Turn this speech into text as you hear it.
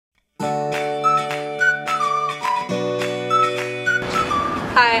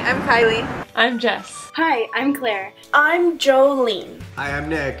Hi, I'm Kylie. I'm Jess. Hi, I'm Claire. I'm Jolene. Hi, I'm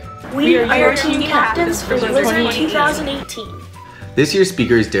Nick. We are your team captains for Blizzard 2018. This year's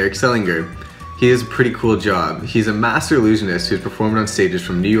speaker is Derek Sellinger. He has a pretty cool job. He's a master illusionist who's performed on stages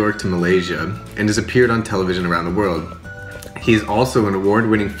from New York to Malaysia and has appeared on television around the world. He is also an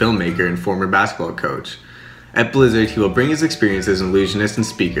award-winning filmmaker and former basketball coach. At Blizzard, he will bring his experience as an illusionist and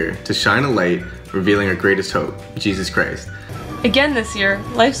speaker to shine a light, revealing our greatest hope, Jesus Christ. Again this year,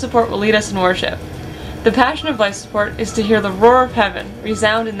 Life Support will lead us in worship. The passion of Life Support is to hear the roar of heaven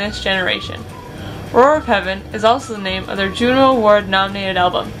resound in this generation. Roar of Heaven is also the name of their Juno Award-nominated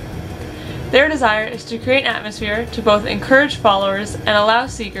album. Their desire is to create an atmosphere to both encourage followers and allow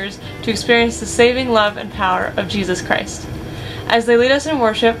seekers to experience the saving love and power of Jesus Christ. As they lead us in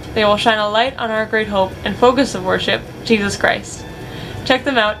worship, they will shine a light on our great hope and focus of worship, Jesus Christ. Check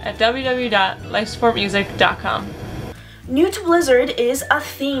them out at www.lifesupportmusic.com. New to Blizzard is a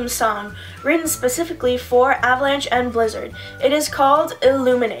theme song written specifically for Avalanche and Blizzard. It is called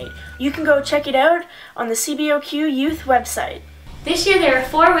Illuminate. You can go check it out on the CBOQ Youth website. This year there are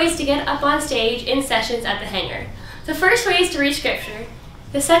 4 ways to get up on stage in sessions at the hangar. The first way is to read scripture.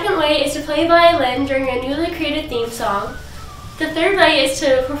 The second way is to play violin during a newly created theme song. The third way is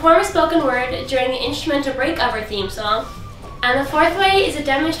to perform a spoken word during the instrumental break of our theme song. And the fourth way is to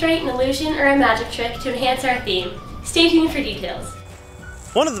demonstrate an illusion or a magic trick to enhance our theme. Stay tuned for details.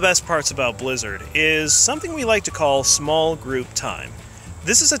 One of the best parts about Blizzard is something we like to call small group time.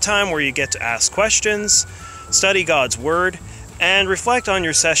 This is a time where you get to ask questions, study God's Word, and reflect on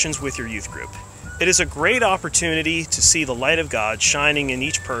your sessions with your youth group. It is a great opportunity to see the light of God shining in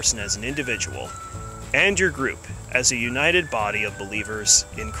each person as an individual, and your group as a united body of believers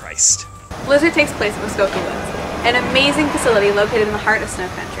in Christ. Blizzard takes place in Muskoka Woods, an amazing facility located in the heart of snow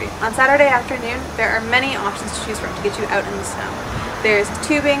country. On Saturday afternoon, there are many options to choose from to get you out in the snow. There's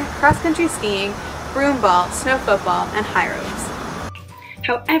tubing, cross-country skiing, broom ball, snow football, and high ropes.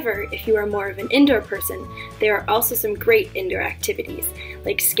 However, if you are more of an indoor person, there are also some great indoor activities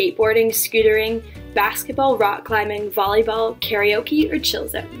like skateboarding, scootering, basketball, rock climbing, volleyball, karaoke, or chill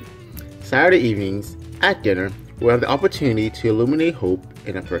zone. Saturday evenings, at dinner, we'll have the opportunity to illuminate hope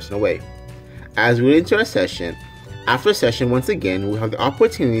in a personal way. As we get into our session, after session once again, we'll have the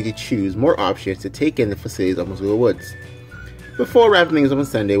opportunity to choose more options to take in the facilities of Muskoka Woods, before wrapping things up on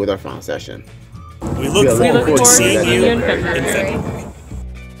Sunday with our final session. We look forward to seeing you in February.